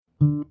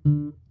Hello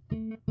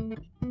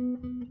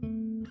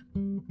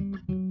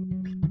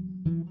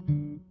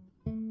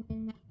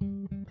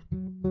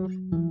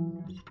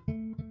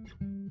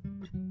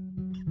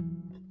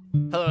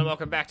and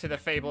welcome back to the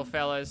Fable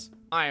Fellas.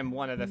 I am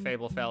one of the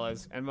Fable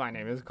Fellas, and my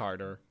name is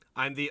Carter.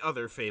 I'm the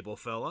other Fable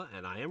fella,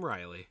 and I am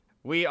Riley.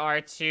 We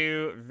are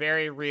two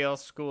very real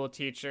school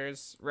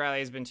teachers.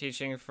 Riley's been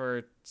teaching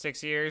for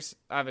 6 years.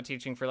 I've been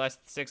teaching for less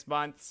than 6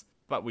 months,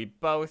 but we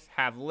both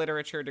have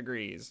literature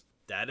degrees.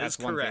 That's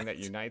one correct. thing that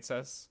unites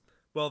us.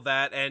 Well,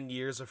 that and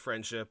years of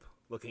friendship,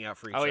 looking out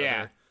for each other. Oh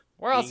yeah,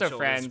 we're also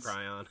friends. To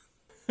cry on.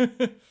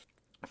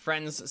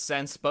 Friends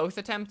since both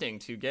attempting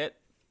to get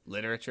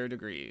literature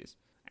degrees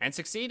and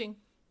succeeding.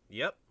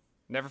 Yep.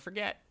 Never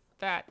forget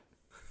that.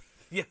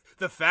 Yeah,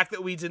 the fact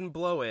that we didn't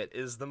blow it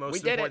is the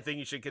most important thing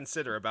you should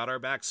consider about our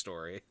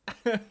backstory.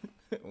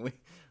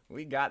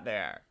 we got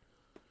there.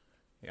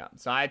 Yeah,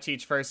 so I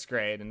teach first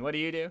grade, and what do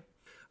you do?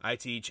 I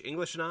teach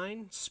English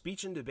 9,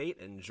 speech and debate,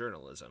 and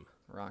journalism.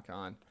 Rock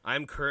on.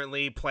 I'm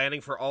currently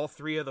planning for all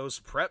 3 of those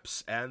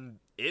preps, and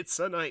it's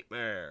a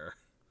nightmare.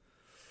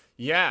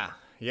 Yeah.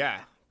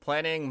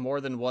 Planning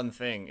more than one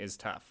thing is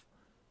tough.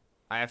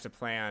 I have to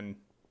plan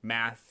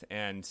math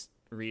and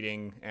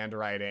reading and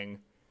writing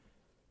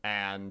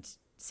and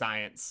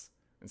science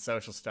and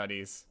social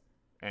studies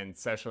and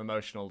social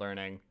emotional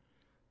learning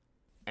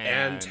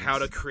and how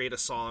to create a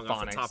song phonics.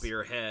 Off the top of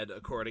your head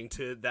according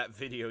to that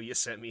video you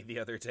sent me the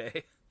other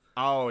day.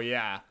 Oh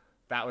yeah,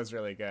 that was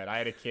really good. I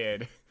had a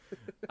kid,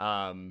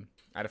 I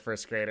had a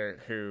first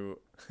grader who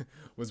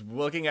was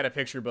looking at a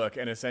picture book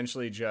and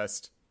essentially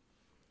just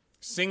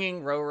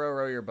singing Row, Row,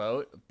 Row Your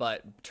Boat,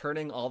 but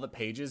turning all the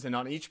pages, and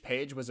on each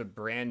page was a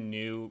brand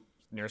new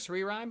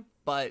nursery rhyme,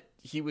 but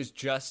he was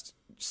just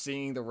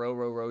singing the Row,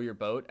 Row, Row Your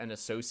Boat and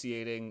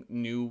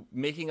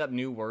making up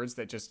new words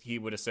that just he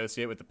would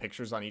associate with the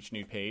pictures on each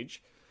new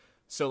page.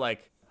 So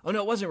like, oh no,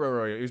 it wasn't Row,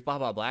 Row, it was Baa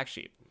Baa Black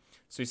Sheep.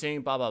 So he's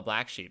saying Baa Baa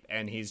Black Sheep,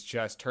 and he's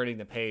just turning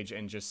the page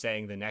and just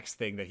saying the next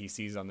thing that he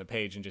sees on the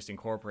page and just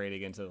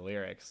incorporating into the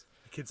lyrics.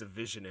 The kid's a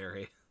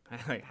visionary.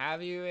 Like,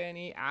 have you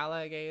any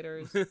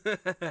alligators?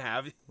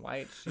 Have you?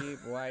 White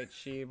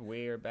sheep,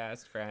 we're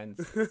best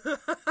friends.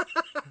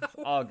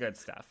 All good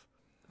stuff.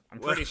 I'm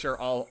pretty sure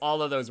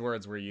all of those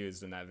words were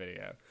used in that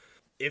video.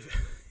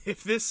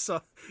 If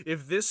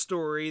this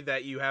story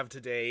that you have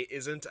today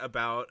isn't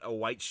about a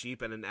white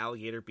sheep and an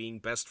alligator being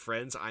best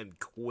friends, I'm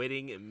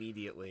quitting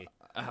immediately.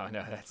 Oh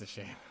no, that's a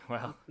shame.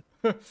 Well,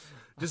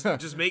 just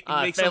make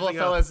Fable something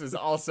Fellas up. is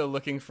also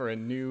looking for a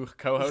new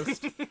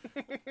co-host.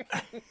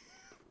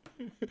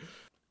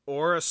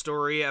 Or a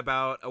story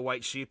about a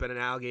white sheep and an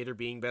alligator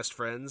being best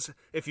friends.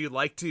 If you'd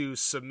like to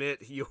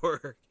submit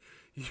your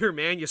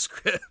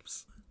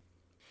manuscripts.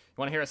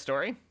 Want to hear a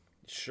story?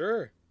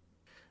 Sure.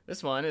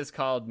 This one is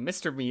called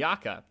Mr.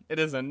 Miacca. It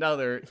is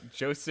another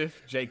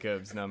Joseph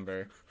Jacobs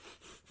number.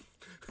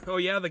 Oh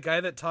yeah, the guy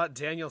that taught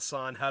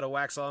Daniel-san how to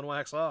wax on,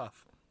 wax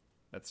off.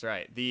 That's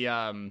right. The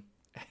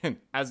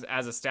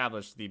as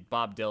established, the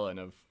Bob Dylan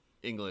of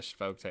English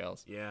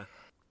folktales. Yeah.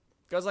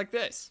 Goes like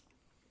this.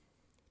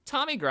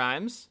 Tommy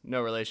Grimes,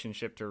 no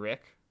relationship to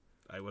Rick.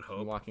 I would hope.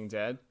 From Walking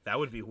Dead. That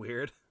would be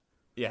weird.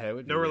 Yeah, it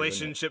would be no weird,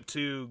 relationship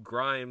to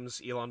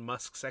Grimes, Elon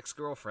Musk's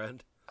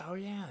ex-girlfriend. Oh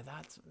yeah,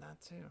 that's that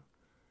too.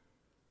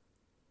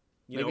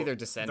 Maybe Maybe they're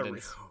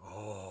descendants.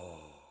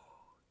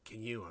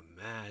 Can you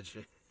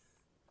imagine?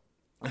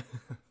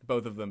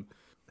 Both of them.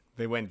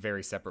 They went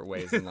very separate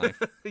ways in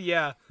life.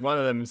 Yeah. One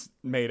of them's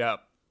made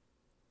up,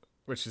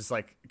 which is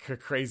like a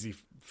crazy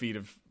feat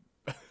of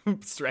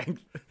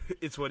strength.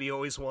 It's what he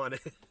always wanted.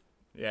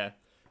 Yeah.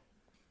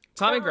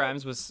 Tommy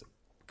Grimes was...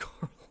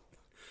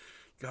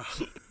 God.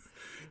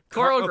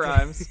 Coral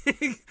Grimes.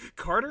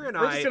 Carter and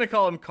We're just going to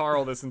call him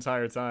Carl this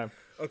entire time.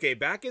 Okay,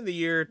 back in the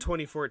year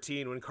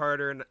 2015,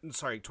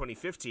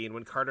 2015,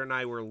 when Carter and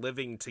I were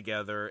living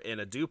together in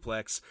a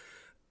duplex,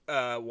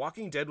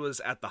 Walking Dead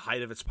was at the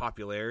height of its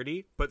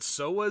popularity, but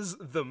so was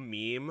the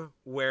meme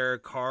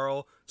where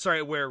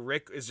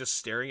Rick is just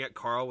staring at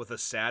Carl with a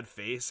sad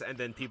face, and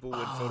then people would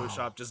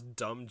Photoshop just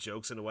dumb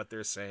jokes into what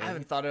they're saying. I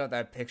haven't thought about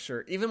that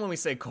picture. Even when we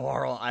say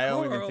Carl, I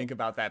don't even think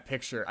about that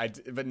picture.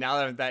 But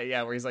now that,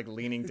 where he's like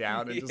leaning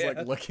down and just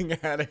like looking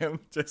at him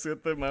just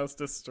with the most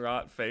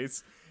distraught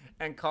face.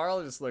 And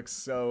Carl just looks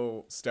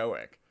so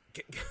stoic.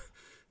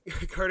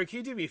 Carter, can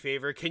you do me a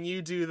favor? Can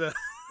you do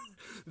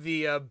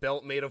the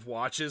belt made of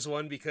watches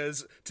one?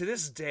 Because to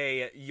this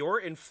day, your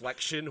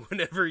inflection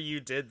whenever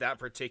you did that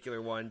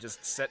particular one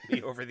just set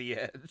me over the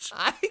edge.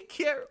 I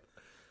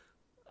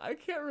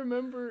can't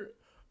remember.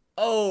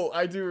 Oh,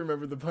 I do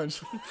remember the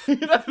punchline.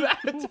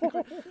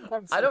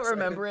 I don't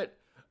remember it.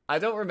 I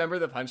don't remember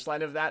the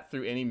punchline of that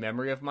through any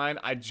memory of mine.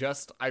 I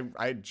just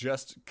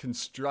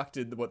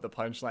constructed what the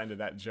punchline to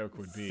that joke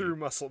would be through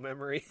muscle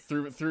memory.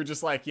 Through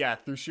just like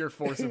through sheer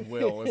force of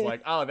will. It was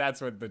like, oh,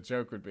 that's what the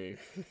joke would be.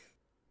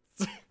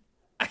 It's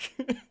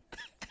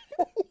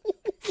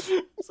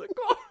like,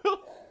 oh.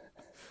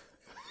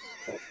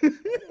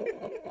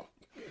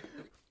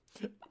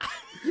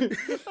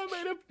 I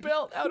made a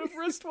belt out of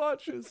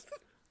wristwatches.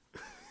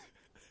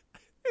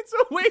 It's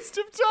a waste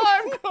of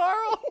time,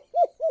 Carl.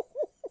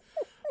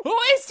 A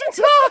waste of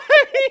time.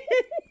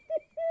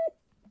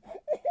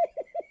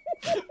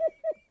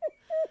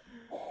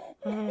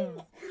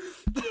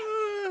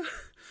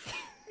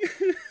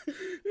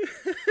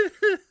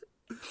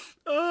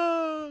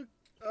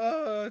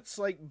 It's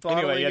like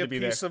bottling a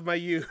piece of my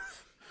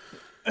youth.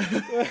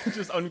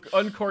 Just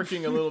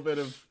uncorking a little bit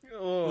of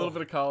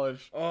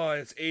college. Oh,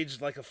 it's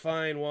aged like a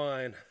fine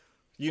wine.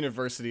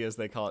 University, as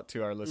they call it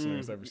to our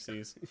listeners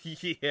overseas.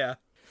 Yeah.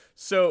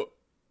 So,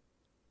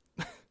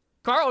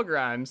 Carl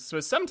Grimes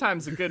was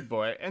sometimes a good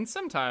boy and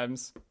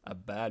sometimes a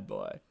bad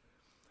boy.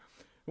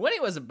 When he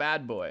was a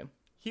bad boy,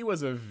 he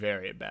was a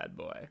very bad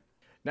boy.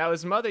 Now,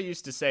 his mother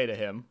used to say to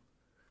him,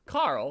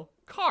 Carl,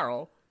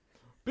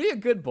 be a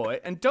good boy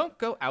and don't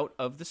go out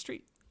of the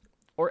street,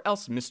 or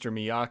else Mr.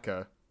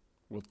 Miacca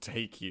will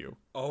take you.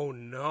 Oh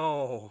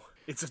no.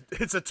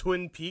 It's a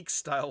Twin Peaks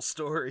style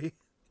story.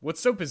 What's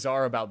so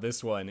bizarre about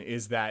this one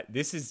is that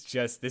this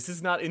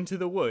is not Into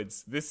the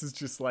Woods. This is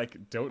just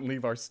like, don't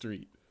leave our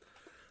street.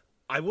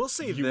 I will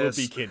say you will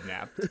be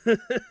kidnapped.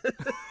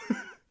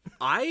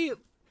 I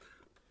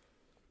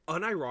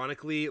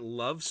unironically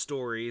love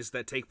stories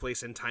that take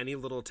place in tiny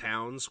little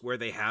towns where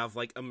they have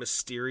like a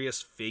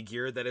mysterious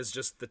figure that is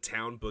just the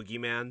town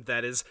boogeyman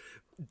that is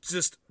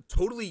just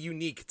totally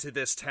unique to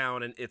this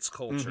town and its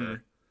culture. Mm-hmm.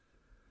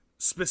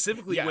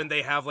 Specifically when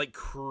they have like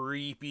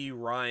creepy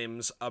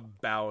rhymes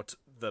about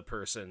the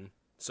person.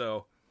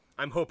 So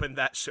I'm hoping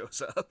that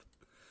shows up.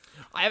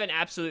 I have an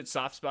absolute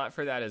soft spot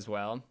for that as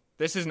well.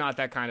 This is not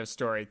that kind of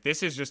story.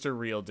 This is just a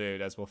real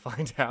dude, as we'll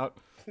find out.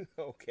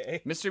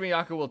 Okay. Mr.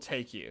 Miacca will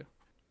take you.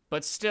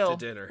 But still,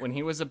 when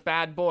he was a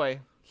bad boy,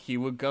 he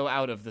would go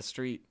out of the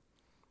street.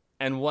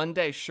 And one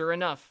day, sure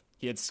enough,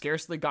 he had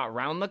scarcely got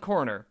round the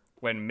corner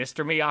when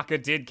Mr.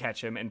 Miacca did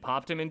catch him and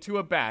popped him into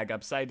a bag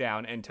upside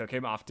down and took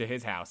him off to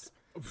his house.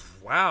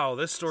 Wow,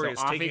 this story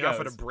is taking off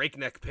at a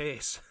breakneck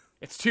pace.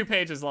 It's 2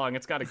 pages long.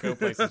 It's got to go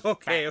places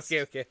Okay.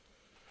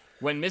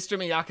 When Mr.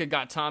 Miacca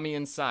got Tommy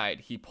inside,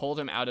 he pulled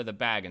him out of the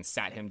bag and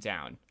sat him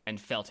down and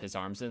felt his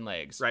arms and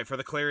legs. Right, for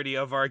the clarity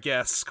of our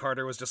guests,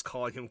 Carter was just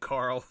calling him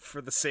Carl for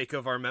the sake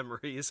of our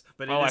memories,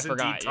 but it is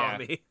indeed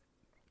Tommy.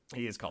 Yeah.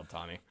 He is called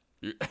Tommy.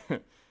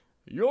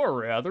 You're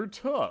rather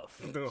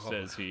tough,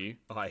 says he.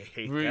 I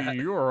hate that.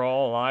 You're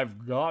all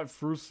I've got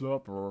for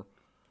supper,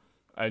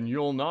 and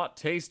you'll not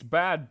taste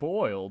bad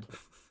boiled.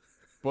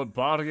 But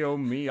body o'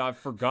 me, I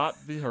forgot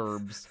the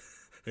herbs,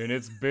 and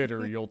it's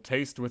bitter you'll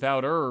taste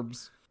without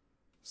herbs.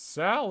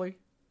 Sally,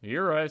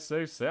 here I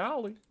say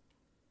Sally.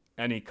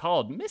 And he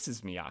called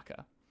Mrs.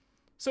 Miacca.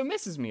 So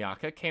Mrs.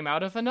 Miacca came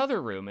out of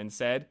another room and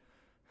said,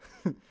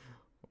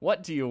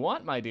 What do you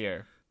want, my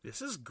dear?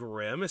 This is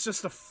grim. It's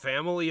just a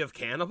family of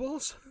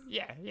cannibals?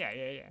 Yeah.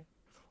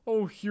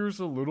 Oh,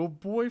 here's a little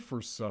boy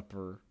for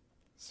supper,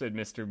 said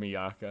Mr.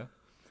 Miacca.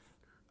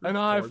 And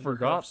I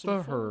forgot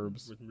the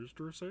herbs. With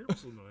Mr.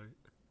 Samsonite.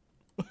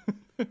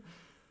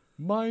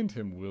 Mind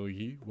him, will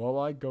ye, while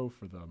I go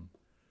for them?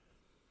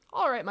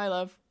 All right, my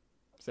love,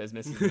 says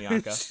Mrs.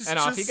 Miacca, and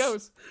off he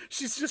goes.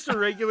 She's just a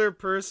regular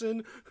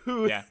person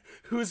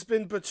who's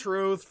been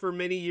betrothed for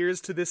many years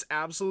to this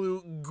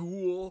absolute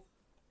ghoul.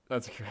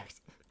 That's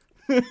correct.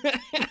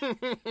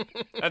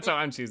 That's how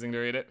I'm choosing to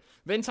read it.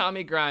 Then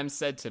Tommy Grimes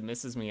said to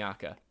Mrs.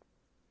 Miacca,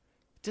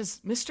 Does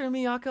Mr.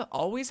 Miacca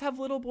always have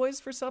little boys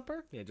for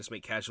supper? Yeah, just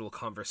make casual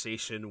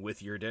conversation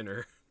with your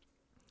dinner.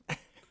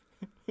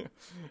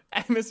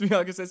 And Miss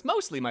Miacca says,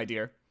 Mostly, my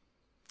dear.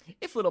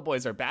 If little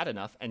boys are bad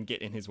enough and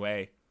get in his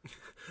way.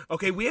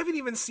 Okay, we haven't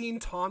even seen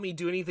Tommy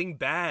do anything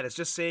bad. It's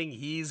just saying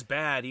he's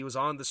bad. He was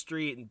on the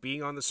street, and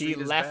being on the street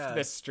is bad.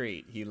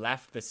 He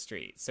left the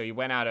street. So he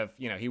went out of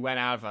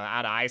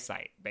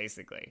eyesight,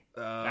 basically.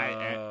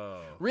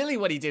 Really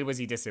what he did was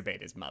he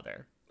disobeyed his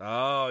mother.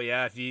 Oh,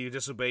 yeah, if you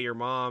disobey your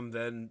mom,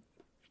 then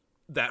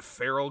that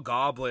feral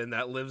goblin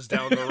that lives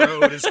down the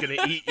road is going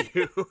to eat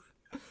you.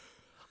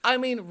 I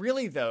mean,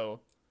 really,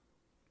 though.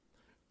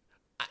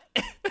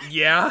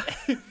 Yeah?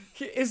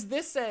 Here's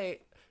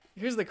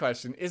the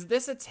question. Is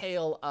this a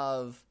tale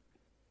of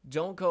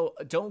don't go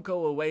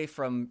away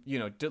from,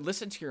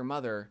 listen to your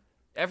mother.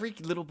 Every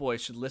little boy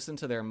should listen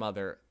to their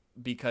mother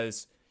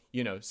because,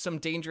 some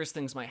dangerous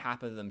things might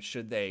happen to them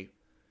should they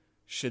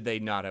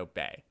not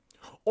obey.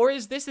 Or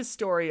is this a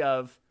story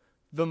of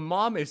the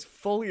mom is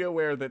fully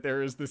aware that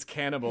there is this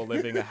cannibal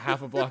living a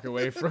half a block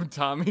away from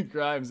Tommy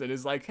Grimes and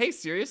is like, hey,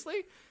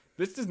 seriously?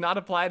 This does not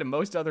apply to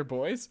most other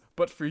boys,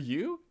 but for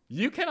you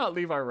cannot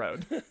leave our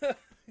road.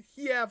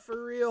 Yeah,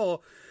 for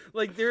real.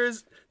 Like,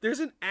 there's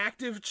an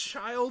active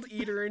child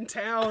eater in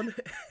town,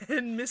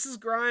 and Mrs.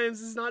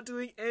 Grimes is not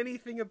doing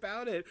anything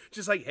about it.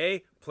 Just like,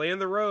 hey, play in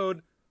the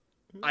road.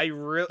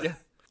 Yeah.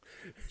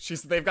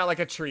 They've got like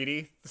a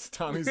treaty.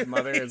 Tommy's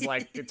mother is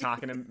like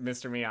talking to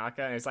Mr. Miacca,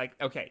 and it's like,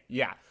 okay.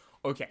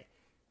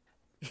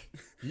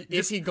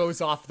 If he goes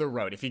off the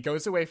road, if he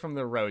goes away from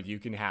the road, you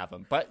can have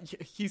him. But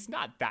he's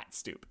not that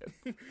stupid.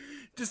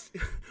 Just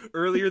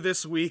earlier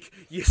this week,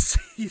 you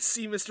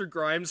see Mr.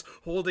 Grimes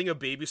holding a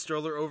baby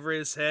stroller over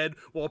his head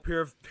while a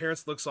pair of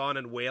parents looks on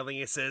and wailing.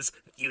 He says,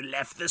 "You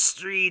left the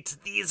street.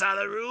 These are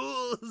the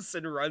rules,"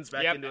 and runs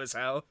back into his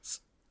house.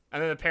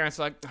 And then the parents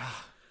are like,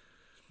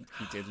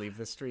 he did leave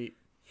the street.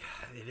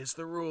 Yeah, it is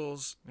the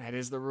rules. That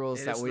is the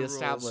rules that we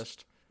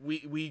established.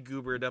 We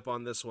goobered up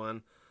on this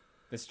one.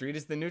 The street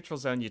is the neutral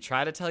zone. You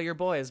try to tell your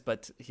boys,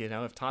 but,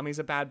 if Tommy's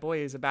a bad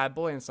boy, he's a bad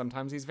boy, and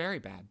sometimes he's very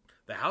bad.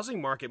 The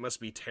housing market must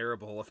be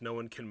terrible if no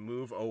one can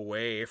move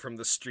away from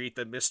the street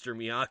that Mr.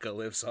 Miacca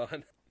lives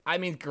on. I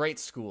mean, great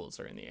schools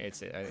are in the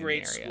area.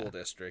 Great school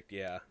district,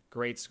 yeah.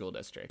 Great school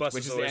district.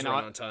 Buses always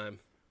run on time.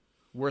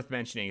 Worth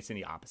mentioning, it's in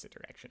the opposite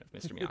direction of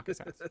Mr. Miacca's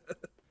house.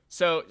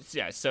 So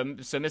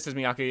Mrs.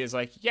 Miacca is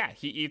like, yeah,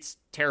 he eats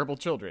terrible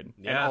children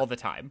and all the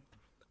time.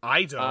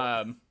 I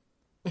don't.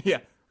 Yeah,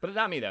 but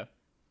not me, though.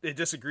 It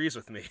disagrees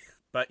with me,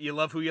 but you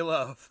love who you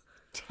love.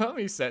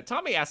 Tommy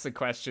asked a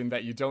question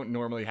that you don't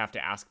normally have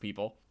to ask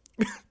people,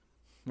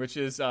 which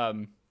is,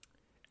 and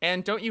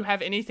don't you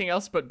have anything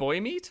else but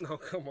boy meat? Oh,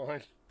 come on.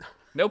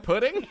 No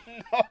pudding?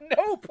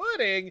 No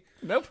pudding?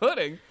 No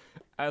pudding,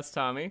 asked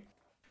Tommy.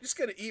 Just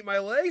gonna eat my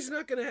legs,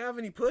 not gonna have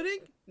any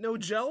pudding? No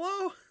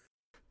Jell-O?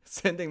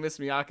 Sending Miss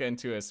Miacca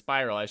into a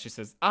spiral as she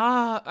says,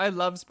 I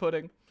loves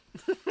pudding,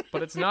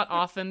 but it's not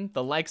often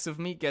the likes of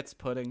me gets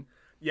pudding.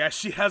 Yeah,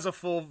 she has a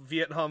full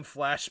Vietnam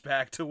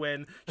flashback to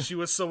when she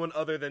was someone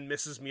other than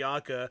Mrs.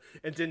 Miacca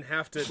and didn't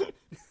have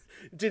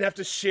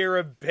to share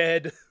a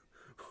bed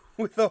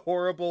with a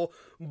horrible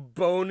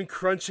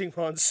bone-crunching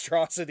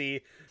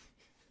monstrosity.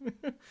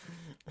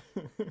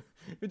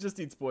 It just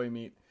eats boy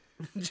meat.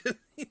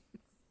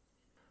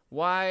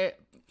 Why?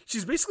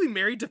 She's basically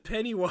married to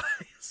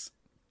Pennywise.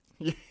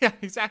 Yeah,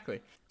 exactly.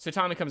 So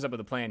Tommy comes up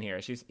with a plan here.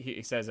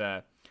 He says,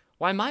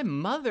 why, my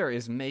mother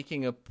is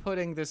making a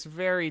pudding this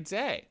very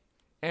day.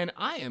 And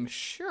I am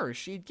sure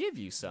she'd give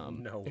you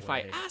some if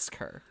I ask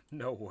her.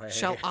 No way.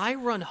 Shall I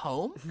run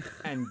home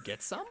and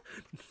get some?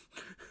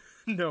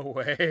 No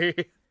way.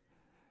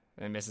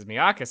 And Mrs.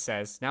 Miacca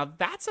says, now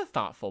that's a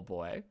thoughtful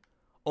boy.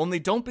 Only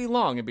don't be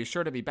long and be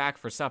sure to be back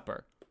for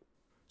supper.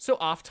 So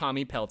off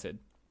Tommy pelted.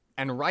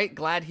 And right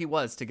glad he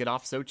was to get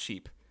off so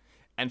cheap.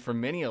 And for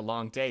many a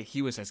long day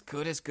he was as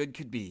good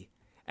could be.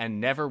 And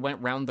never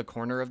went round the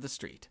corner of the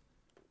street.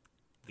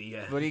 The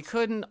end. But he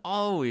couldn't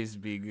always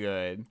be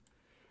good.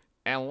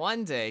 And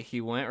one day he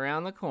went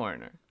round the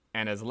corner,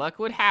 and as luck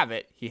would have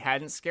it, he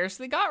hadn't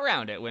scarcely got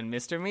round it when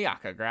Mr.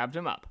 Miacca grabbed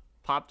him up,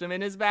 popped him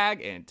in his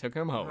bag, and took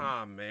him home.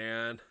 Aw,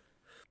 man.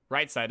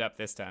 Right side up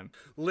this time.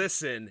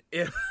 Listen,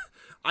 if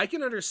I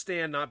can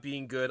understand not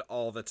being good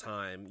all the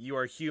time. You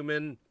are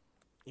human,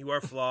 you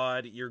are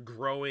flawed, you're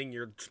growing,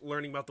 you're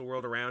learning about the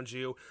world around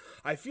you.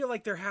 I feel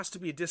like there has to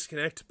be a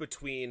disconnect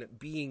between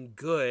being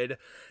good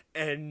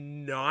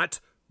and not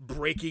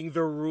breaking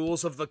the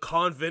rules of the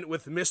convent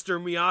with Mr.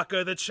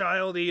 Miacca the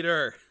child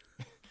eater.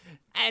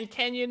 And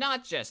can you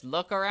not just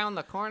look around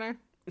the corner?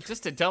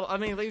 Just to double, I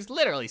mean, he's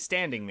literally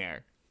standing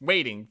there,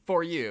 waiting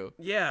for you.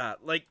 Yeah,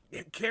 like,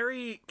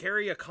 carry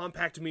a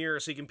compact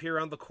mirror so you can peer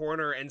around the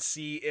corner and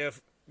see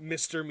if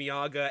Mr.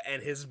 Miacca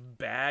and his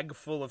bag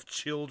full of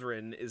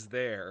children is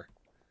there.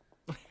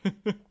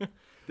 This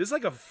is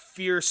like a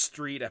Fear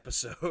Street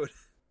episode.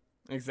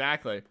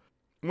 Exactly.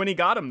 When he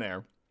got him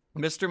there,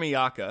 Mr.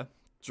 Miacca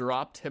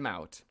dropped him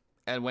out,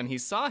 and when he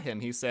saw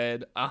him, he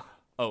said,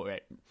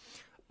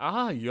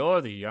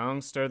 you're the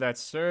youngster that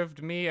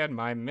served me and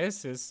my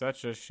missus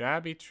such a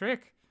shabby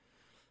trick,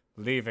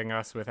 leaving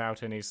us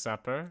without any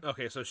supper.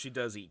 Okay, so she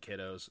does eat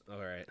kiddos. All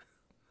right.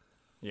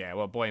 Yeah,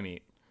 well, boy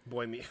meat.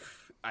 Boy meat.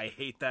 I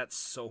hate that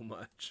so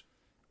much.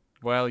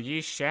 Well,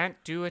 ye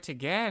shan't do it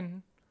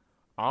again.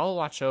 I'll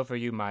watch over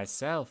you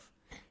myself.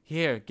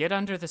 Here, get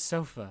under the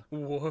sofa,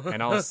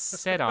 and I'll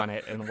sit on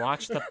it and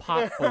watch the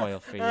pot boil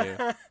for you.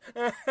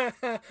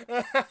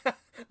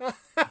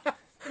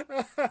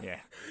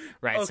 Yeah,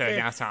 right, okay. So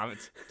now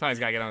Tommy's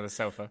got to get under the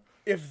sofa.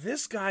 If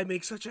this guy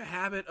makes such a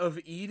habit of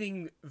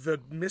eating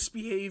the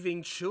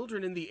misbehaving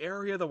children in the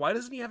area, then why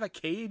doesn't he have a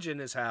cage in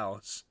his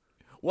house?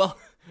 Well,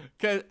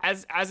 because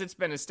as it's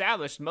been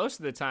established, most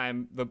of the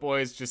time the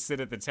boys just sit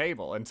at the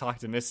table and talk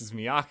to Mrs.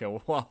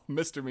 Miacca while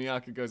Mr.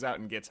 Miacca goes out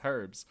and gets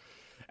herbs.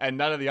 And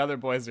none of the other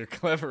boys are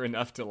clever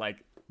enough to,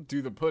 like,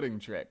 do the pudding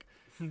trick.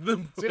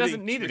 So he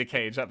doesn't need a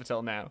cage up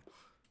until now.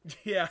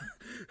 Yeah.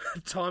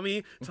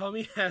 Tommy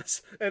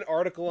has an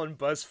article on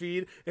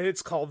BuzzFeed, and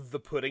it's called The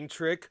Pudding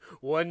Trick,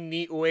 One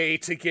Neat Way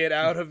to Get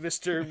Out of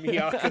Mr.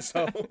 Miacca's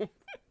Home.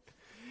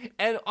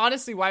 And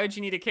honestly, why would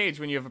you need a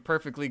cage when you have a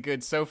perfectly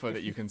good sofa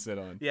that you can sit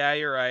on? Yeah,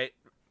 you're right.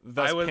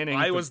 Thus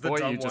I was the boy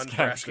dumb you just one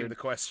for asking the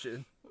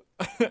question.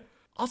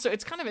 Also,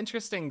 it's kind of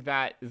interesting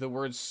that the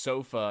word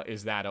sofa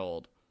is that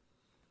old.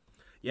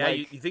 Yeah,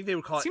 like, you think they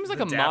would call it seems like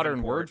a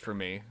modern word for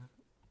me.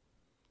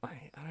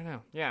 I don't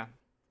know. Yeah.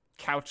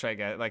 Couch, I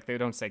guess. Like, they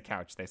don't say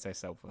couch, they say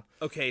sofa.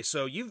 Okay,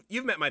 so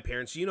you've met my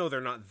parents. You know they're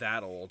not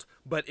that old.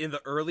 But in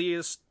the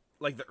earliest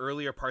like the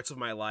earlier parts of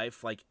my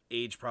life, like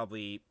age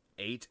probably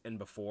 8 and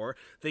before,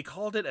 they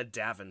called it a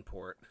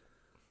Davenport.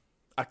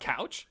 A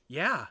couch?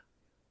 Yeah.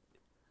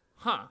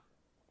 Huh.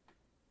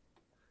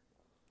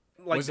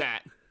 Like Is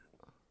that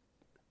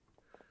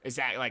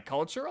like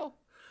cultural?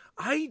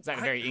 Is that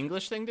a very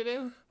English thing to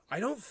do? I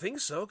don't think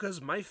so,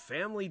 because my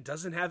family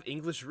doesn't have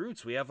English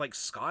roots. We have like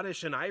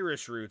Scottish and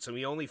Irish roots, and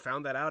we only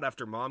found that out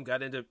after Mom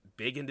got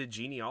big into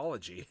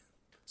genealogy.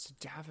 So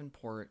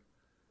Davenport.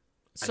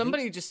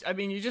 You just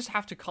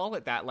have to call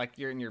it that. Like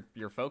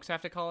your folks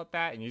have to call it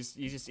that, and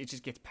it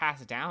just gets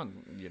passed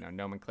down,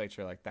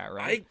 nomenclature like that,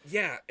 right?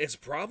 Yeah, it's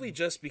probably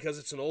just because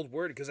it's an old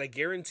word. Because I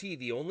guarantee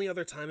the only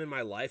other time in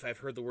my life I've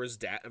heard the words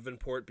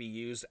Davenport be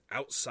used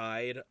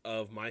outside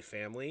of my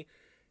family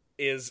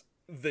is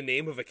the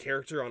name of a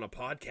character on a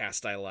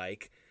podcast I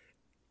like,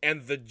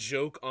 and the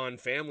joke on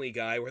Family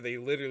Guy where they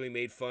literally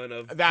made fun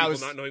of people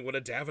not knowing what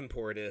a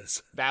Davenport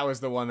is. That was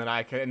the one that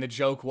I could, and the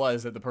joke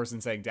was that the person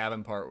saying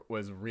Davenport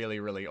was really,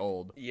 really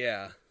old.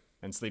 Yeah.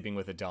 And sleeping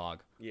with a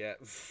dog. Yeah.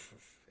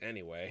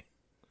 Anyway.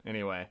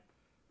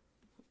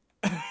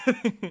 So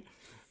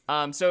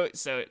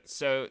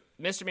Mr.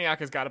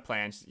 Miacca's got a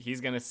plan. He's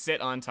gonna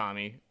sit on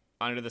Tommy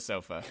under the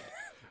sofa.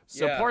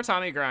 So poor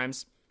Tommy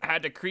Grimes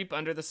had to creep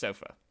under the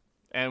sofa.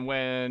 And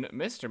when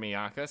Mr.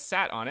 Miacca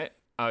sat on it,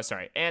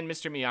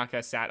 Mr.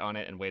 Miacca sat on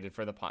it and waited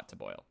for the pot to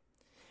boil.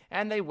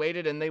 And they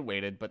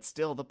waited, but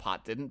still the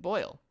pot didn't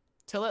boil.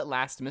 Till at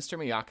last Mr.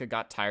 Miacca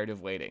got tired of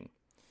waiting.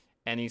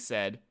 And he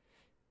said,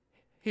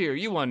 "Here,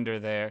 you under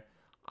there.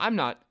 I'm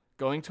not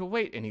going to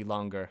wait any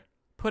longer.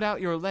 Put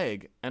out your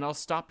leg, and I'll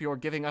stop your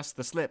giving us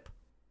the slip."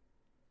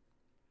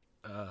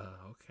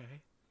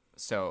 Okay.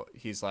 So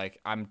he's like,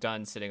 "I'm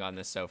done sitting on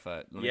this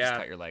sofa. Let me just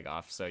cut your leg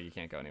off so you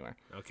can't go anywhere."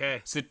 Okay.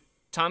 So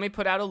Tommy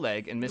put out a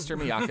leg, and Mr.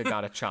 Miacca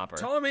got a chopper.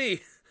 Tommy,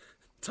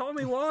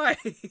 why?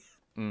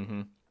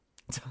 Mm-hmm.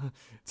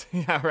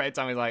 Yeah, right.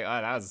 Tommy's like,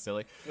 "Oh, that was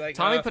silly." Like,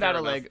 Tommy put out a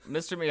enough. leg.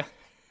 Mr.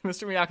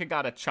 Miacca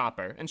got a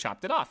chopper and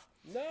chopped it off.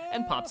 No.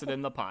 And pops it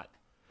in the pot.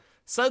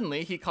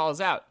 Suddenly, he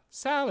calls out,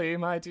 "Sally,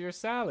 my dear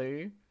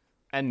Sally."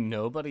 And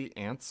nobody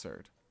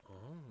answered.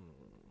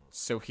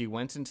 So he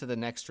went into the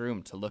next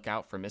room to look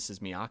out for Mrs.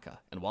 Miacca.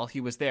 And while he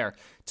was there,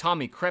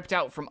 Tommy crept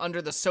out from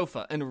under the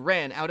sofa and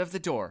ran out of the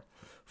door.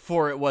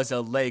 For it was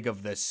a leg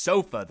of the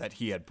sofa that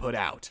he had put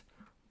out.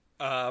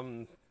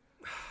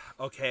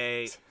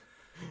 Okay.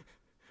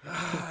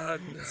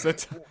 So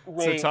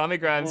Tommy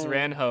Grimes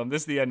ran home.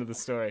 This is the end of the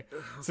story.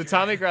 Okay. So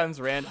Tommy Grimes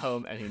ran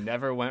home, and he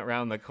never went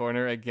round the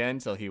corner again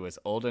till he was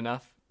old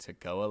enough to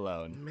go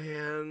alone.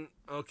 Man,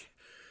 okay.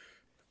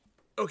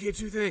 Okay,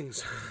 two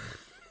things.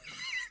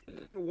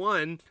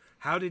 One,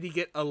 how did he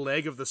get a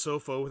leg of the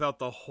sofa without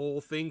the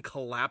whole thing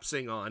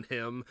collapsing on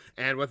him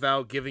and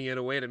without giving it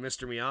away to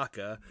Mr.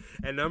 Miacca?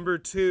 And number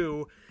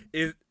two,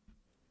 is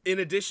in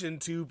addition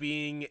to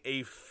being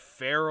a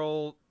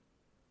feral,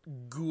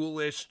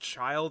 ghoulish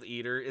child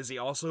eater, is he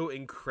also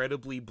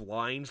incredibly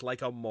blind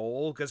like a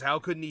mole? Because how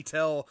couldn't he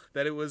tell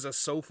that it was a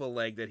sofa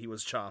leg that he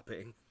was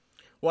chopping?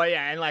 Well,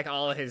 yeah, and like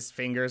all of his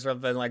fingers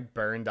have been like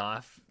burned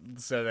off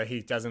so that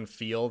he doesn't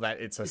feel that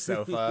it's a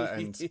sofa.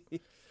 And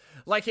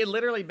like it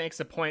literally makes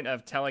a point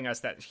of telling us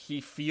that he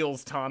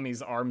feels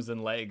Tommy's arms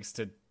and legs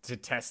to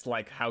test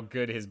like how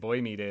good his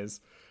boy meat is.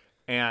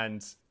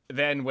 And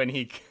then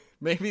when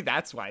maybe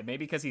that's why,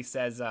 maybe because he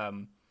says,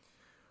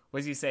 what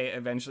does he say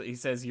eventually? He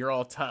says, "You're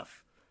all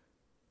tough.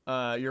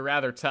 You're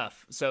rather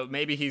tough." So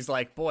maybe he's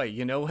like, "Boy,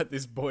 you know what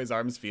this boy's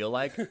arms feel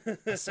like?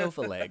 A sofa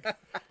leg."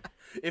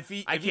 If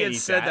he had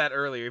said that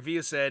earlier, if he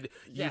had said,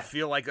 "You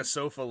feel like a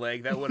sofa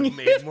leg," that would have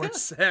made more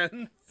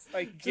sense.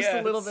 I guess. Just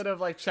a little bit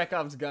of like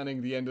Chekhov's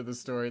gunning the end of the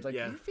story. Like,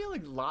 you feel a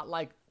lot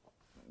like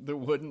the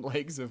wooden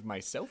legs of my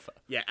sofa.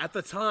 Yeah, at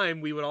the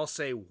time we would all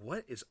say,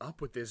 "What is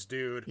up with this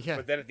dude?" Yeah.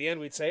 But then at the end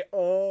we'd say,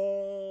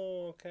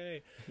 "Oh,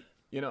 okay."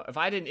 You know, if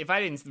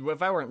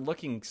I weren't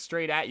looking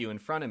straight at you in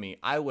front of me,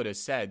 I would have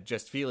said,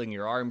 just feeling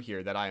your arm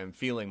here, that I am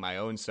feeling my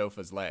own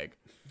sofa's leg.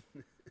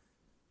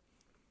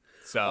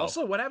 So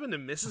also, what happened to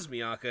Mrs.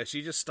 Miacca?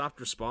 She just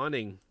stopped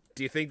responding.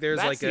 Do you think there's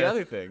that's like the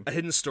other thing. A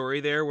hidden story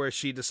there where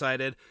she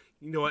decided,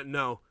 you know what?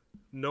 No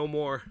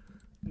more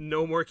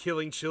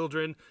killing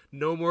children.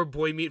 No more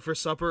boy meat for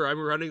supper.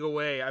 I'm running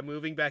away. I'm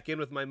moving back in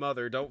with my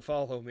mother. Don't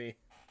follow me.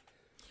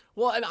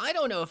 Well, and I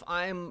don't know if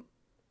I'm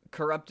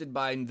corrupted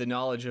by the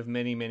knowledge of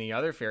many, many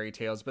other fairy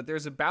tales, but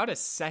there's about a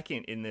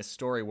second in this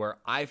story where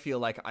I feel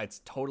like it's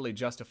totally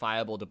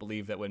justifiable to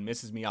believe that when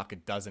Mrs.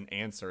 Miacca doesn't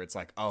answer, it's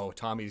like, oh,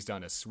 Tommy's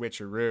done a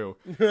switcheroo,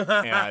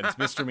 and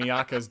Mr.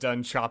 Miacca's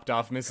done chopped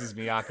off Mrs.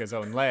 Miacca's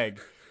own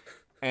leg.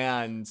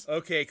 And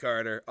okay,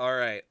 Carter, all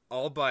right,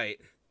 I'll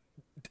bite.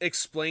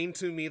 Explain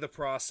to me the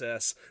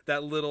process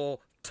that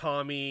little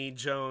Tommy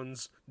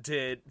Grimes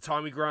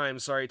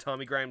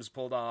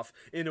pulled off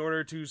in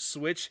order to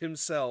switch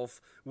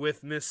himself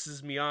with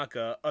Mrs.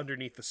 Miacca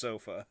underneath the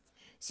sofa.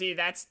 See,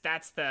 that's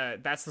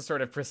the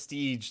sort of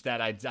prestige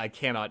that I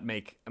cannot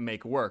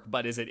make work.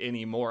 But is it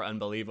any more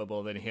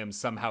unbelievable than him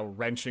somehow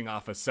wrenching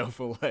off a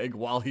sofa leg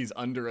while he's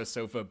under a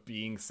sofa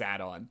being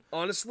sat on?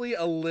 Honestly,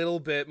 a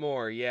little bit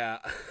more. Yeah,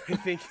 I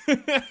think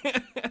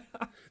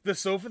the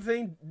sofa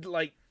thing,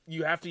 like,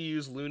 you have to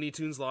use Looney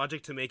Tunes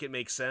logic to make it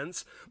make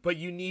sense, but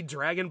you need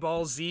Dragon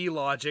Ball Z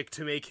logic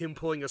to make him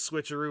pulling a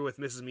switcheroo with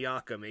Mrs.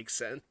 Miacca make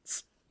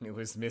sense. It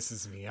was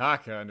Mrs.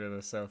 Miacca under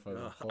the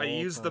sofa. I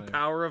used the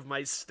power of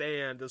my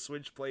stand to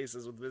switch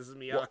places with Mrs.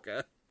 Miacca.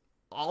 Well,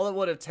 all it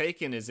would have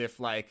taken is if,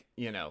 like,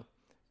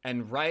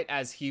 and right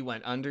as he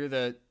went under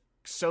the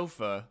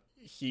sofa,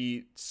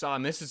 he saw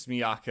Mrs.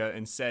 Miacca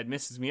and said,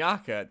 "Mrs.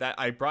 Miacca, that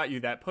I brought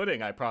you that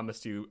pudding I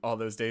promised you all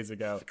those days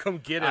ago. Come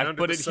get it I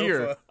under put the it sofa."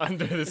 Here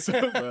under the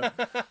sofa."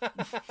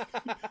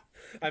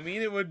 I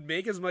mean, it would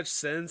make as much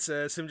sense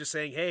as him just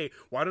saying, "Hey,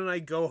 why don't I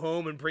go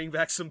home and bring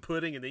back some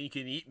pudding and then you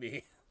can eat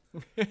me?"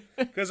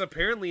 Because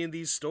apparently in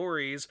these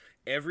stories,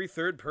 every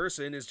third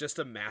person is just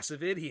a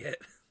massive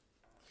idiot.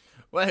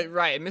 Well,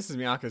 right, and Mrs.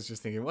 Miacca's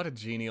just thinking, what a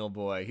genial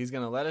boy. He's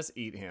going to let us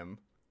eat him,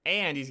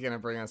 and he's going to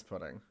bring us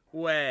pudding.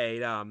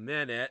 Wait a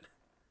minute.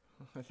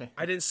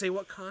 I didn't say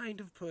what kind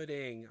of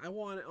pudding. I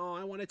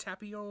want a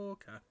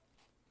tapioca.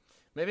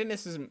 Maybe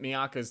Mrs.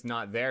 Miacca's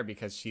not there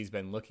because she's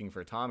been looking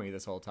for Tommy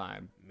this whole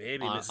time.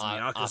 Maybe Mrs.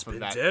 Miacca's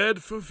been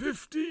dead for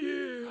 50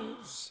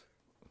 years.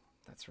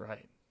 That's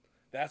right.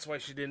 That's why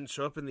she didn't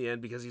show up in the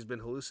end, because he's been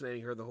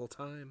hallucinating her the whole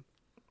time.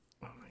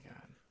 Oh my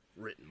god.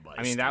 Written by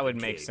I mean, Stephen that would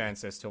King. make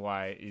sense as to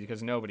why,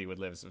 because nobody would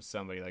live with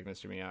somebody like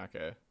Mr.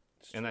 Miacca.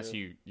 Unless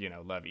you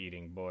love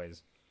eating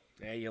boys.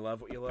 Yeah, you love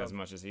what you love. As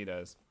much as he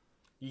does.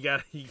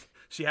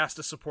 She has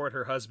to support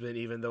her husband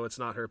even though it's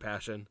not her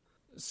passion.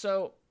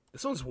 So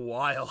this one's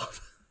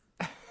wild.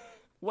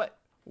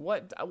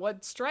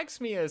 What strikes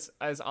me as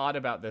odd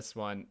about this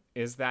one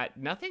is that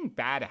nothing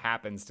bad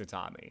happens to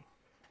Tommy.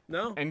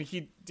 No. And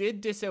he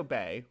did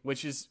disobey,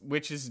 which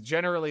is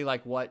generally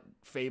like what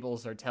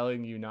fables are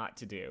telling you not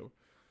to do.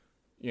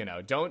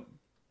 Don't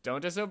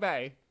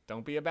disobey.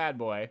 Don't be a bad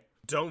boy.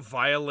 Don't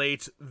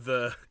violate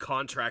the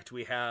contract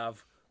we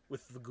have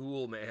with the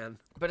ghoul man.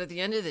 But at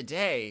the end of the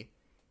day,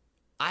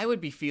 I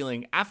would be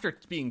feeling, after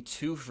being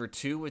 2 for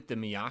 2 with the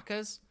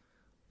Miaccas,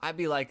 I'd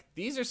be like,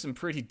 these are some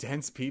pretty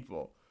dense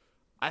people.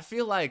 I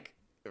feel like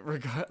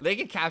they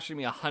could capture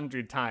me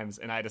 100 times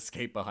and I'd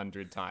escape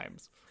 100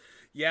 times.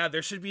 Yeah,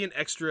 there should be an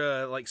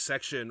extra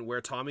section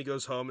where Tommy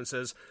goes home and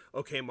says,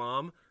 "Okay,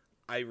 Mom,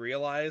 I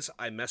realize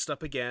I messed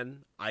up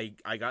again. I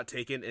got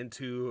taken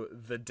into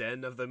the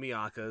den of the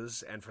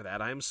Miaccas, and for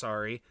that I'm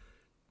sorry.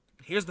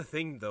 Here's the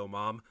thing, though,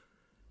 Mom.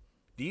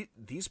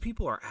 These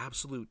people are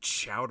absolute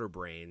chowder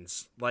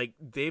brains. Like,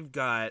 they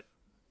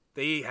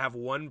have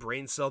one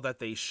brain cell that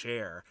they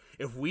share.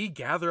 If we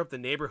gather up the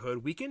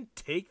neighborhood, we can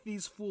take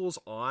these fools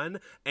on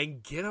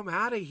and get them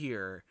out of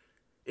here.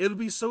 It'll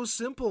be so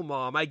simple,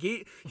 Mom.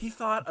 He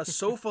thought a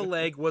sofa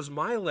leg was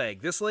my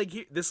leg. This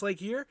leg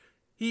here.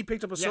 He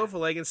picked up a sofa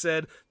leg and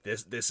said,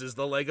 "This is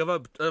the leg of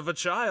a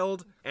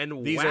child,"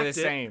 and these whacked are the it.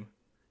 same.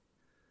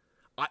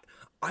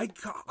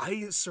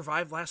 I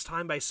survived last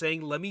time by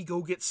saying, "Let me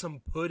go get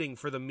some pudding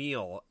for the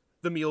meal."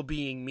 The meal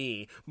being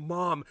me.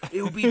 Mom,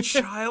 it'll be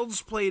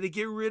child's play to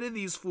get rid of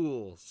these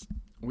fools.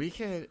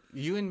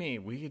 You and me,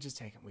 we could just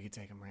take them. We could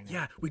take them right now.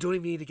 Yeah, we don't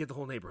even need to get the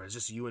whole neighborhood. It's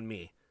just you and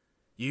me.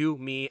 You,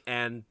 me,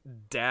 and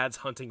Dad's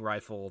hunting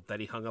rifle that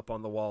he hung up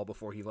on the wall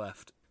before he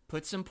left.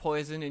 Put some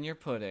poison in your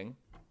pudding,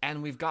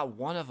 and we've got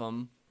one of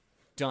them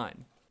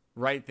done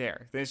right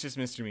there. Then it's just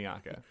Mr.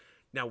 Miacca.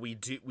 Now, we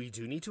do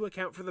need to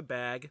account for the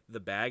bag. The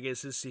bag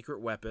is his secret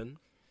weapon.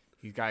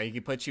 He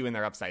can put you in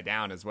there upside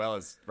down as well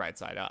as right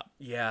side up.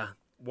 Yeah,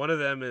 one of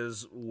them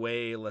is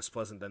way less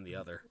pleasant than the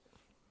other.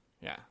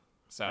 Yeah,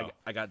 so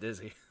I got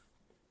dizzy.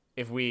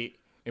 If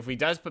he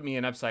does put me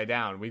in upside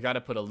down, we got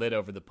to put a lid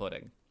over the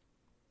pudding.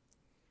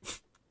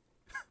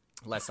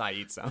 Lest I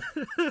eat some.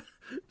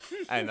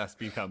 And thus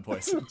become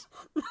poisoned.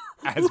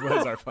 As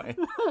was our plan.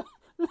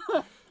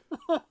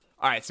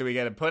 Alright, so we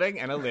get a pudding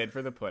and a lid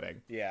for the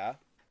pudding. Yeah.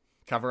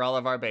 Cover all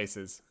of our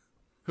bases.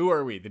 Who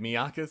are we? The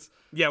Miaccas?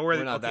 Yeah,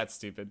 we're not that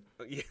stupid.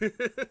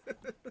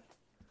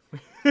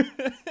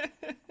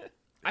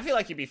 I feel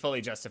like you'd be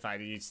fully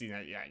justified if you'd see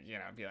that,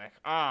 be like,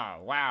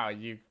 "Oh, wow,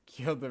 you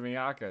killed the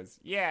Miaccas."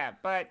 Yeah,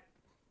 but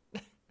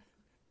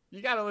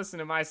you gotta listen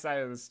to my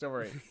side of the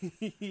story.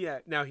 Yeah,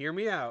 now hear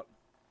me out.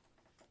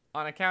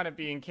 On account of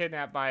being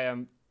kidnapped by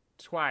him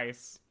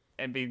twice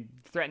and being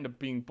threatened of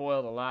being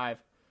boiled alive,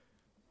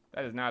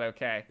 that is not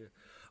okay.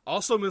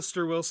 Also,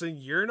 Mr. Wilson,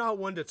 you're not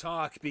one to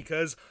talk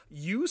because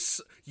you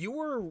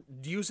were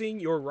using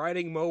your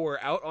riding mower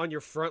out on your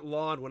front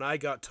lawn when I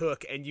got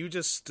took, and you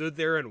just stood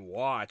there and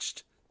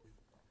watched.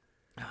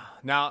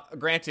 Now,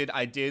 granted,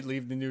 I did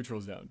leave the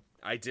neutral zone.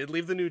 I did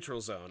leave the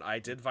neutral zone. I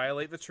did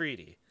violate the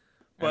treaty.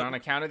 But and on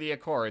account of the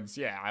Accords,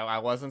 I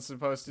wasn't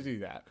supposed to do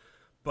that.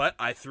 But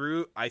I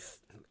threw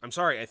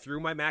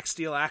my Max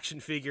Steel action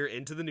figure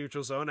into the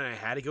neutral zone, and I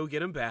had to go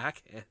get him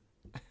back.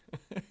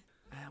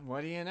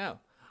 What do you know?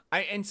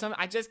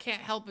 I just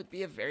can't help but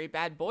be a very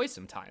bad boy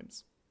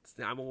sometimes.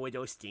 I'm a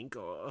widow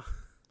stinker.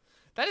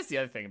 That is the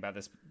other thing about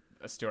this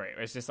story.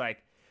 It's just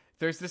like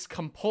there's this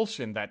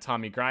compulsion that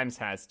Tommy Grimes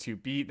has to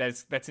be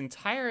that's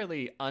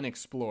entirely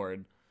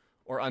unexplored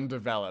or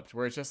undeveloped,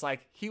 where it's just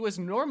like he was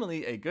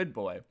normally a good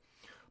boy,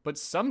 but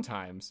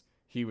sometimes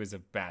he was a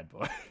bad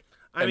boy.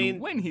 I mean,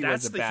 when he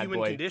that's was a the bad human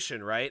boy,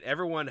 condition, right?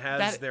 Everyone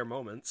has their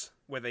moments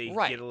where they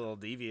get a little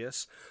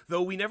devious.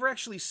 Though we never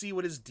actually see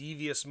what his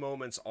devious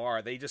moments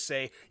are. They just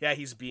say, yeah,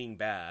 he's being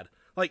bad.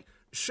 Like,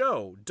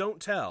 show,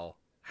 don't tell.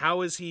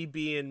 How is he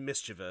being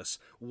mischievous?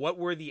 What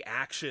were the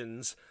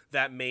actions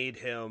that made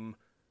him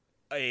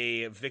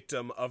a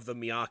victim of the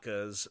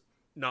Miaccas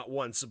not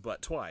once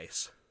but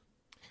twice?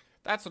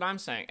 That's what I'm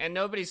saying. And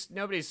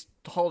nobody's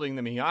holding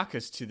the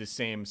Miaccas to the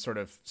same sort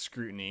of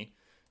scrutiny,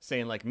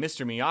 saying like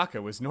Mr.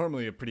 Miacca was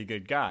normally a pretty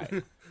good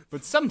guy,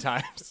 but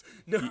sometimes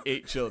he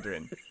ate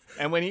children.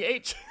 And when he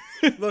ate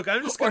Look,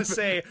 I'm just going to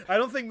say, I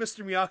don't think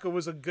Mr. Miacca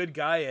was a good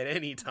guy at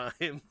any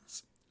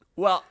times.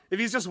 Well, if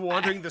he's just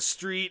wandering the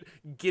street,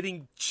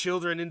 getting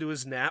children into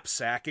his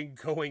knapsack and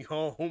going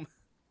home.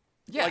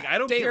 Yeah, like, I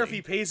don't daily. care if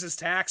he pays his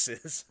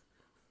taxes.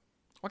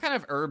 What kind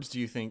of herbs do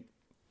you think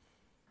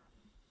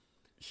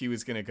he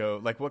was going to go?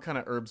 Like, what kind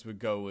of herbs would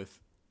go with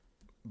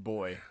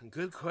boy?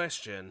 Good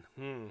question.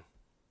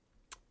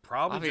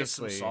 Probably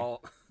Obviously, just some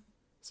salt.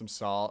 Some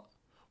salt.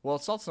 Well,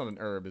 salt's not an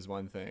herb is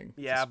one thing.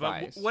 Yeah,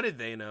 but what did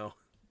they know?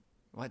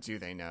 What do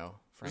they know,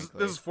 frankly?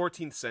 This is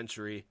 14th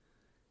century.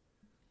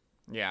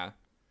 Yeah.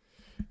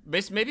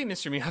 Maybe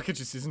Mr. Miacca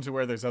just isn't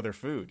aware there's other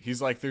food.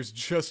 He's like, there's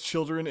just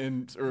children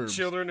and herbs.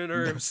 Children and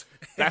herbs.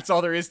 That's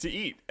all there is to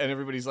eat. And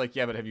everybody's like,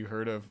 yeah, but have you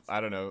heard of,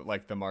 I don't know,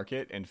 like the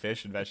market and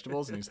fish and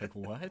vegetables? And he's like,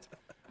 what?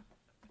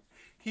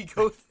 He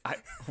goes.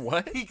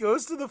 What? He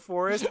goes to the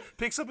forest,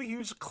 picks up a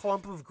huge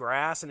clump of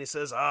grass, and he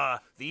says,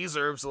 these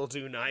herbs will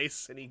do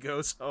nice. And he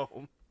goes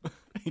home.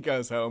 He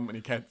goes home and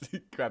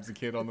he grabs a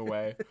kid on the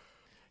way.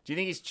 Do you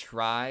think he's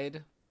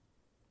tried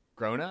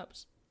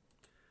grown-ups?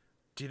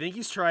 Do you think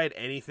he's tried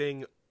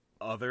anything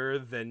other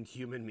than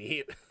human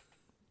meat?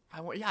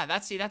 Yeah,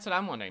 that's what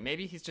I'm wondering.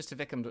 Maybe he's just a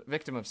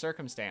victim of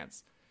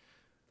circumstance.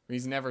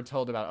 He's never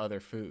told about other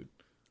food.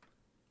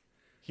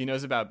 He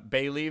knows about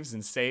bay leaves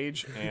and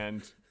sage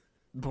and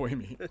boy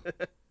meat.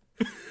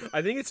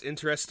 I think it's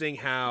interesting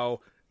how,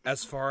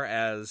 as far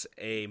as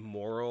a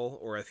moral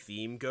or a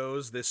theme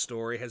goes, this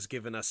story has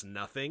given us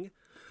nothing.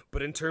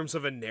 But in terms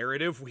of a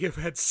narrative, we have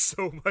had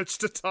so much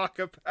to talk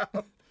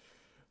about.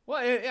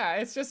 Well,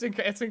 it's just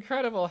it's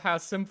incredible how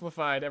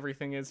simplified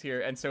everything is here,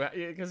 and so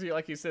because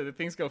like you said,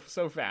 things go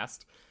so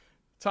fast.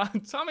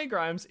 Tommy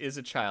Grimes is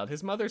a child.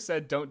 His mother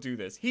said, "Don't do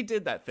this." He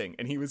did that thing,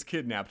 and he was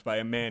kidnapped by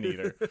a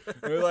man-eater.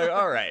 We're like,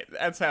 all right,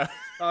 that's how.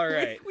 All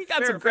right, we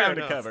got some ground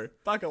to cover.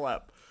 Buckle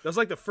up. That was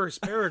like the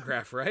first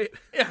paragraph, right?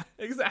 Yeah,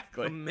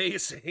 exactly.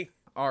 Amazing.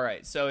 All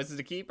right, so is it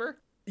a keeper?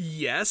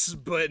 Yes,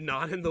 but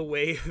not in the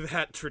way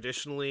that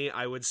traditionally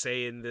I would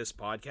say in this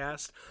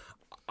podcast.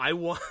 I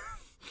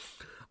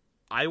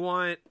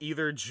want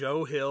either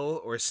Joe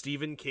Hill or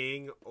Stephen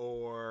King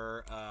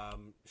or,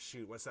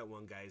 what's that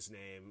one guy's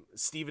name?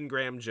 Stephen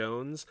Graham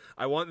Jones.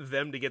 I want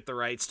them to get the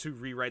rights to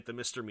rewrite the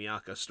Mr.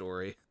 Miacca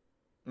story.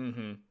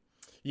 Mm-hmm.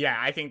 Yeah,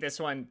 I think this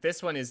one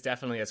is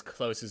definitely as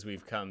close as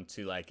we've come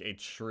to, like, a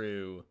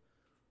true,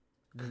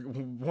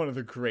 one of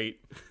the great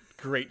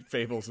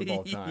fables of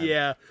all time.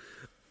 Yeah.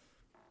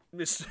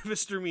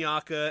 Mr.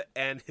 Miacca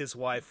and his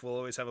wife will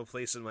always have a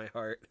place in my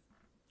heart.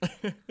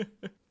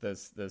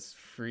 those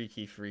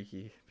freaky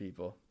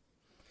people.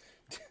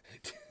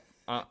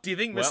 Do you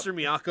think Mr.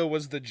 Miacca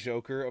was the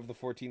Joker of the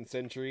 14th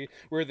century,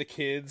 where the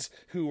kids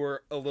who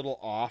were a little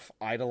off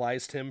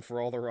idolized him for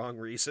all the wrong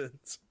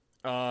reasons?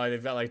 Oh,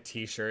 they've got like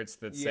T-shirts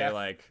that say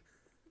like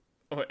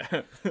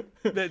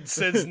that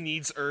says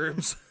needs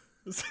herbs.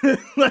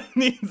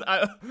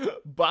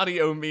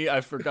 Body o' me,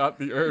 I forgot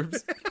the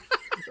herbs.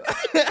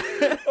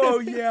 Oh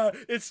yeah,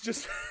 it's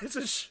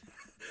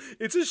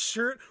a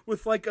shirt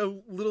with like a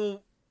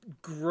little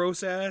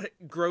gross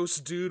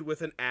dude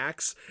with an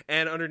axe,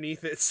 and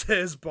underneath it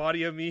says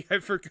 "Body of me, I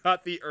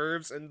forgot the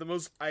herbs," in the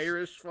most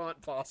Irish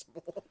font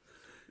possible.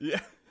 Yeah.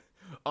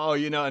 Oh,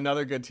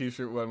 another good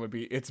T-shirt one would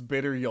be "It's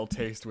bitter you'll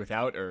taste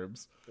without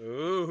herbs."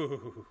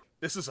 Ooh,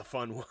 this is a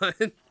fun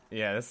one.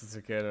 Yeah, this is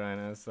a good one.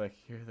 It's like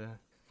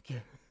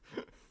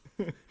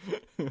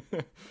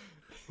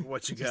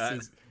what you got?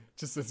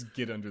 Just says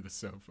 "Get under the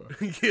sofa."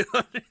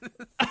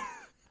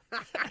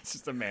 It's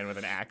just a man with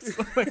an axe.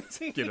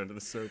 Get under the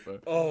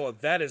sofa. Oh,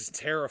 that is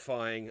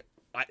terrifying.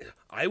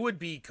 I would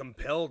be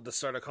compelled to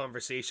start a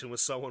conversation with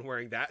someone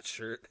wearing that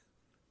shirt.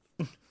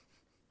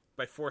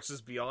 By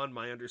forces beyond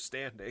my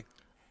understanding.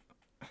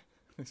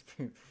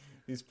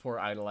 These poor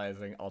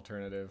idolizing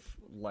alternative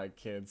like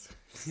kids.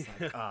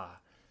 Like,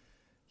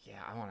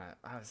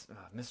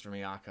 Mr.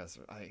 Miacca's.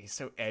 He's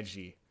so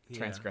edgy,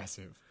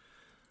 transgressive.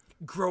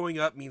 Growing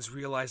up means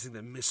realizing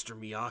that Mr.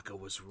 Miacca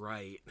was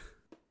right.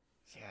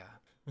 Yeah.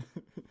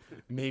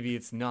 Maybe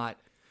it's not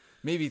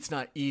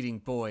eating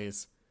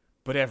boys,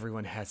 but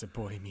everyone has a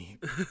boy meat.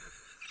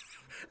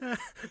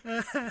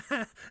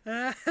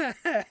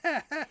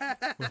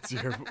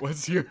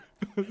 What's your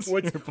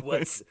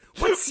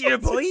What's your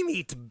boy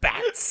meat,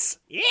 bats?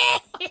 Yeah.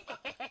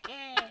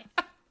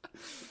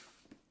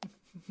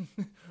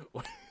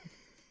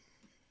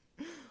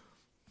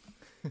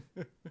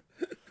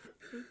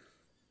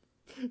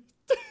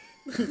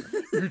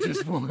 You're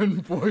just one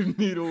boy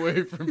meat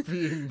away from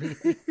being me.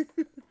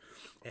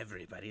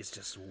 Everybody's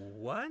just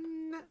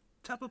one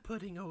tub of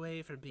pudding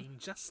away from being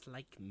just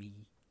like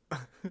me.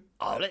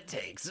 All it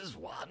takes is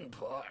one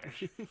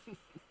push.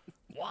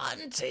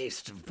 One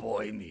taste of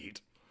boy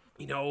meat.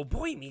 You know,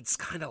 boy meat's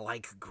kind of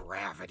like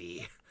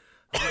gravity.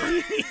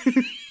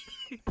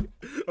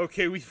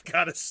 Okay, we've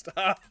got to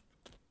stop.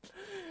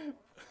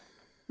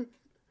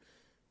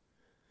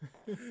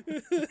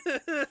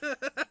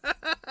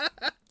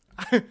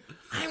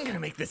 I'm gonna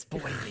make this boy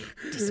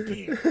meat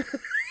disappear.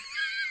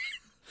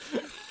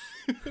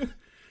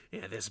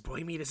 Yeah, this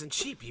boy meat isn't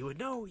cheap. You would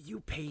know. You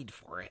paid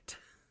for it.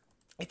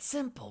 It's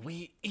simple.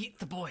 We eat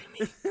the boy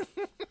meat.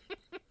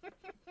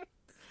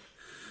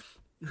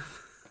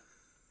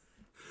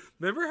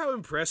 Remember how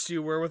impressed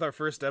you were with our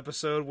first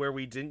episode where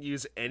we didn't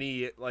use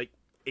any, like,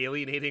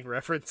 alienating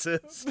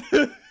references?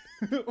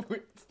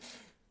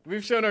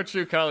 We've shown our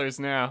true colors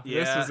now.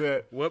 Yeah. This is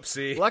it.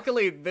 Whoopsie.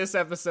 Luckily, this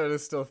episode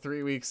is still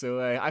 3 weeks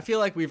away. I feel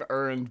like we've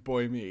earned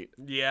boy meat.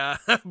 Yeah.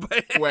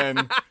 But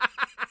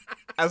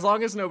As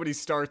long as nobody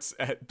starts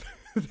at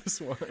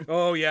this one.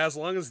 oh, yeah, as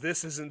long as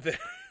this isn't there.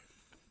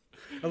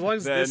 As long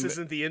as this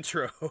isn't the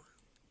intro.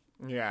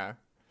 Yeah.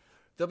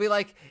 They'll be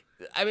like,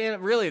 I mean,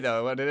 really,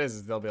 though, what it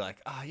is they'll be like,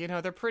 oh, you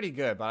know, they're pretty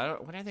good, but I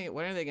don't, when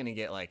are they going to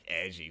get, like,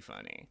 edgy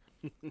funny?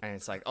 And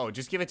it's like, oh,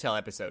 just give it till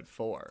episode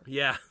 4.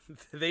 Yeah,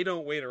 they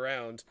don't wait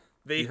around.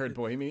 You heard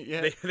boy meat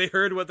yet? They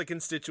heard what the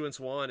constituents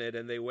wanted,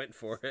 and they went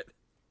for it.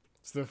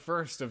 It's the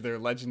first of their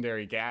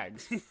legendary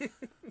gags.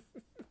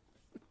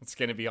 It's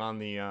going to be on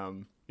the,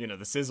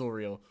 the sizzle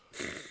reel.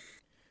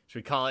 Should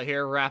we call it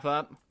here, wrap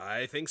up?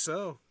 I think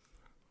so.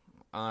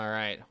 All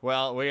right.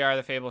 Well, we are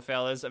the Fable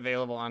Fellas,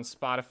 available on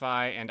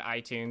Spotify and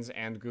iTunes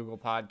and Google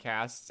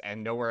Podcasts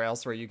and nowhere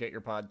else where you get your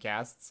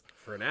podcasts.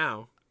 For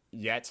now.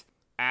 Yet,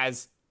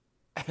 as...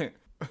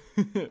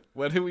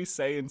 What do we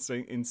say in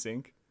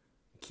sync?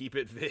 Keep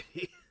it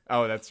vitty.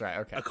 Oh, that's right.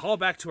 Okay. A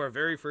callback to our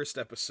very first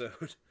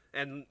episode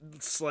and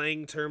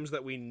slang terms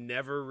that we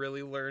never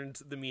really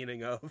learned the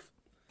meaning of.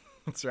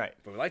 That's right.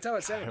 But we liked how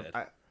it sounded.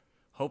 I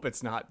hope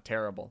it's not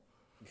terrible.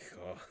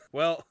 Oh,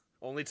 well,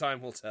 only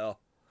time will tell.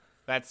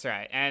 That's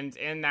right. And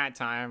in that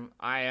time,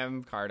 I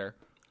am Carter.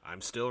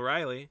 I'm still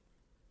Riley.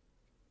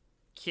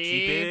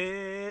 Keep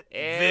it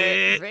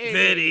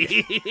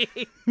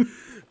vitty.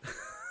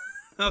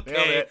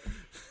 Okay.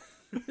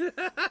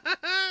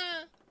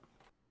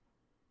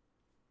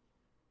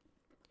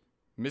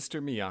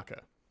 Mr.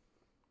 Miacca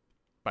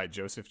by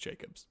Joseph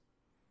Jacobs.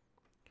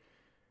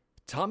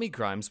 Tommy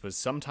Grimes was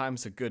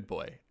sometimes a good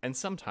boy and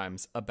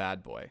sometimes a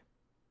bad boy.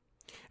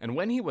 And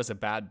when he was a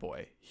bad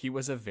boy, he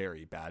was a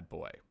very bad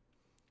boy.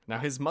 Now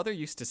his mother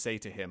used to say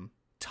to him,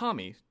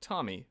 Tommy,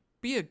 Tommy,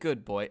 be a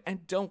good boy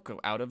and don't go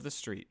out of the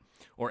street,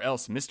 or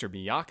else Mr.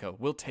 Miacca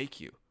will take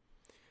you.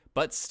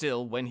 But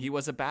still, when he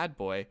was a bad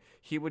boy,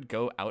 he would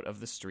go out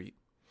of the street.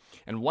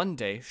 And one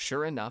day,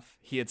 sure enough,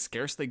 he had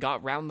scarcely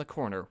got round the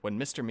corner when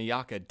Mr.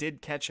 Miacca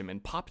did catch him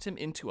and popped him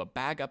into a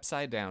bag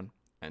upside down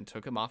and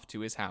took him off to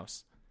his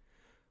house.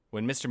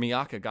 When Mr.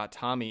 Miacca got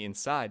Tommy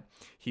inside,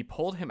 he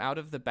pulled him out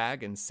of the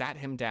bag and sat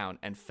him down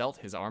and felt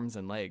his arms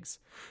and legs.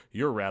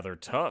 "You're rather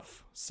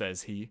tough,"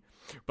 says he,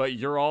 "but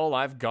you're all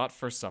I've got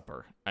for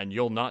supper, and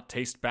you'll not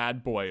taste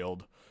bad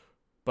boiled.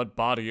 But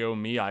body o'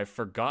 me, I've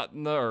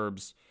forgotten the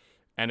herbs,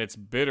 and it's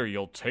bitter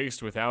you'll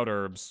taste without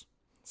herbs.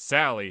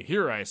 Sally,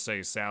 here I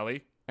say,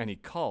 Sally," and he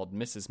called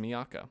Mrs.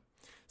 Miacca.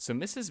 So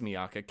Mrs.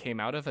 Miacca came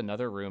out of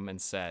another room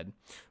and said,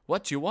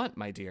 "What do you want,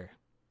 my dear?"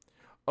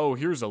 "Oh,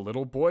 here's a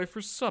little boy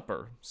for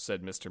supper,"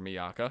 said Mr.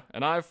 Miacca,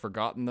 "and I've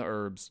forgotten the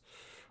herbs.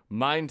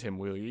 Mind him,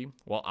 will ye,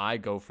 while I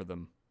go for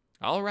them."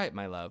 "All right,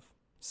 my love,"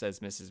 says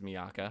Mrs.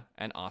 Miacca,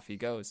 and off he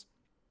goes.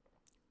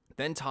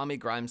 Then Tommy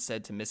Grimes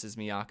said to Mrs.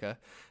 Miacca,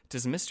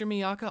 "Does Mr.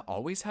 Miacca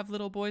always have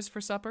little boys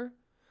for supper?"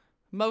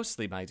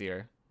 "Mostly, my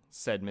dear,"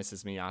 said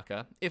Mrs.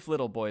 Miacca, "if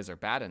little boys are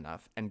bad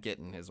enough and get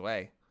in his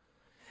way."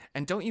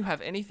 "And don't you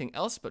have anything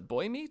else but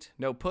boy meat?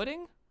 No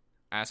pudding?"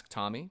 asked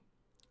Tommy.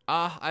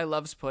 "Ah, I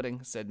loves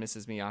pudding," said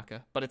Mrs.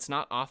 Miacca, "but it's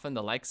not often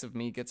the likes of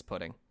me gets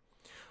pudding."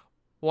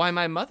 "Why,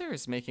 my mother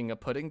is making a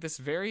pudding this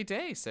very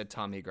day," said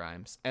Tommy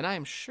Grimes, "and I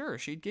am sure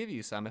she'd give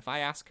you some if I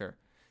ask her.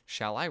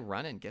 Shall I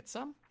run and get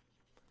some?"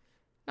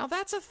 "Now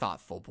that's a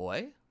thoughtful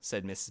boy,"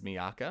 said Mrs.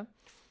 Miacca.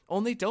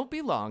 "Only don't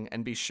be long,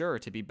 and be sure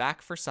to be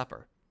back for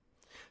supper."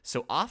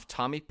 So off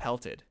Tommy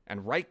pelted,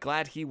 and right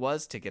glad he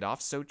was to get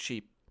off so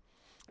cheap.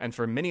 And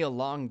for many a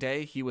long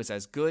day he was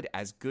as good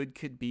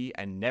could be,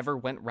 and never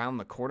went round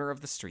the corner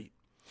of the street.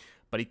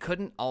 But he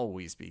couldn't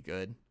always be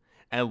good.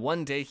 And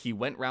one day he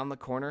went round the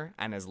corner,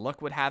 and as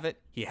luck would have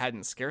it, he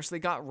hadn't scarcely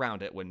got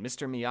round it when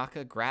Mr.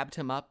 Miacca grabbed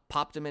him up,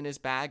 popped him in his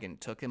bag,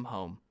 and took him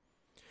home.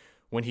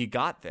 When he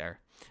got there,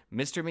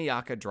 Mr.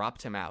 Miacca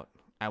dropped him out,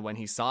 And when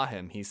he saw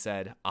him, he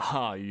said,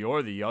 "Ah,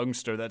 you're the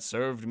youngster that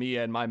served me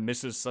and my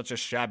missus such a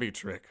shabby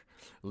trick,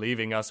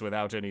 leaving us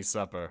without any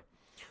supper.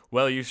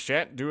 Well, you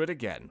shan't do it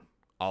again.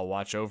 I'll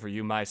watch over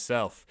you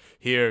myself.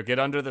 Here, get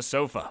under the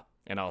sofa,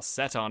 and I'll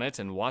set on it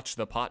and watch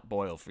the pot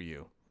boil for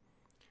you."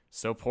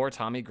 So poor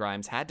Tommy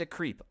Grimes had to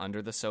creep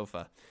under the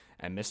sofa,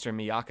 and Mr.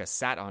 Miacca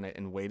sat on it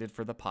and waited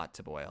for the pot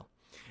to boil.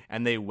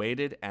 And they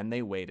waited,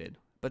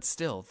 but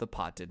still the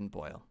pot didn't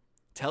boil.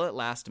 Till at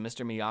last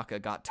Mr. Miacca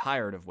got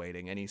tired of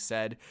waiting, and he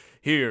said,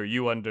 "Here,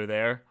 you under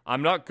there,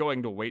 I'm not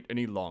going to wait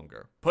any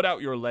longer. Put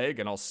out your leg,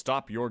 and I'll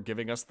stop your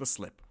giving us the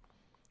slip."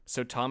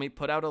 So Tommy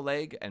put out a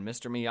leg, and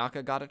Mr.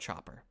 Miacca got a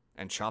chopper,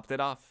 and chopped it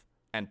off,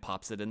 and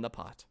pops it in the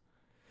pot.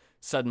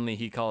 Suddenly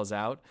he calls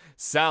out,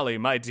 "Sally,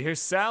 my dear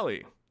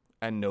Sally!"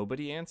 And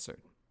nobody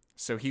answered.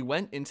 So he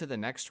went into the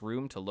next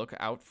room to look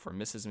out for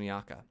Mrs.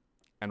 Miacca.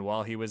 And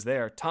while he was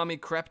there, Tommy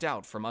crept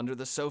out from under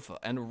the sofa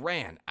and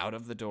ran out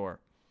of the door.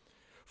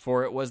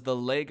 For it was the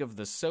leg of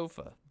the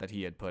sofa that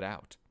he had put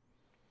out.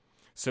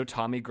 So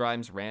Tommy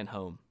Grimes ran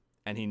home,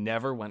 and he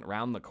never went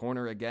round the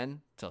corner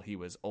again till he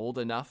was old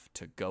enough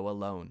to go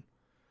alone.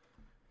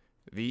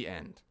 The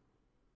end.